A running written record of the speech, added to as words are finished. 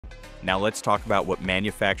Now let's talk about what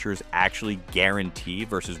manufacturers actually guarantee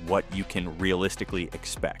versus what you can realistically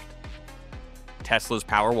expect. Tesla's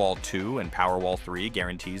Powerwall 2 and Powerwall 3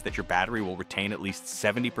 guarantees that your battery will retain at least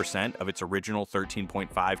 70% of its original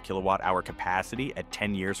 13.5 kilowatt-hour capacity at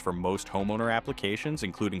 10 years for most homeowner applications,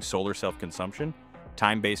 including solar self-consumption,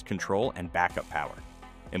 time-based control, and backup power.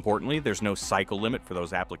 Importantly, there's no cycle limit for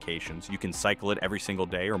those applications. You can cycle it every single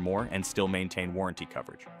day or more and still maintain warranty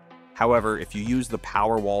coverage. However, if you use the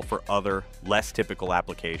Powerwall for other, less typical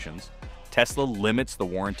applications, Tesla limits the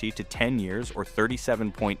warranty to 10 years or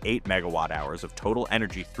 37.8 megawatt hours of total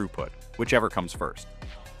energy throughput, whichever comes first.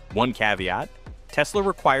 One caveat, Tesla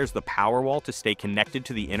requires the Powerwall to stay connected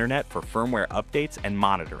to the internet for firmware updates and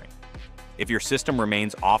monitoring. If your system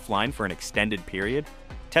remains offline for an extended period,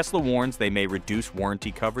 Tesla warns they may reduce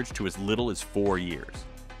warranty coverage to as little as 4 years.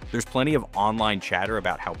 There's plenty of online chatter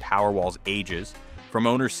about how Powerwall's ages, from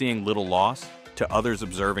owners seeing little loss to others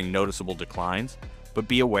observing noticeable declines. But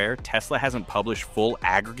be aware, Tesla hasn't published full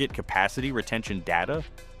aggregate capacity retention data,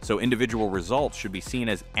 so individual results should be seen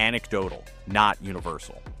as anecdotal, not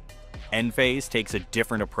universal. Enphase takes a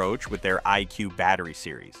different approach with their IQ battery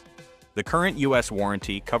series. The current US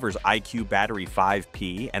warranty covers IQ Battery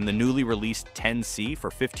 5P and the newly released 10C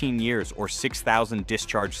for 15 years or 6,000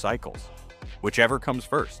 discharge cycles, whichever comes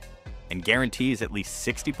first, and guarantees at least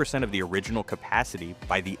 60% of the original capacity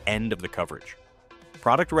by the end of the coverage.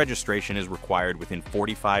 Product registration is required within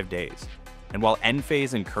 45 days, and while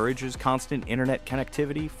Enphase encourages constant internet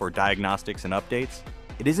connectivity for diagnostics and updates,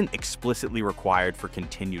 it isn't explicitly required for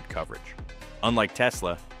continued coverage. Unlike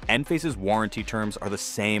Tesla, Enphase's warranty terms are the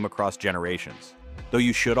same across generations, though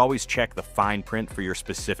you should always check the fine print for your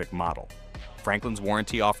specific model. Franklin's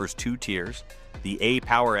warranty offers 2 tiers. The A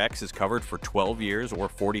Power X is covered for 12 years or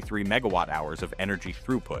 43 megawatt hours of energy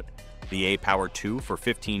throughput, the A Power 2 for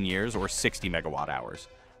 15 years or 60 megawatt hours,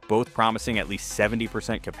 both promising at least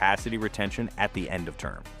 70% capacity retention at the end of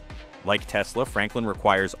term. Like Tesla, Franklin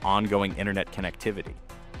requires ongoing internet connectivity.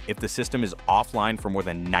 If the system is offline for more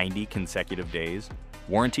than 90 consecutive days,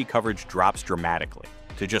 warranty coverage drops dramatically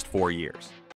to just 4 years.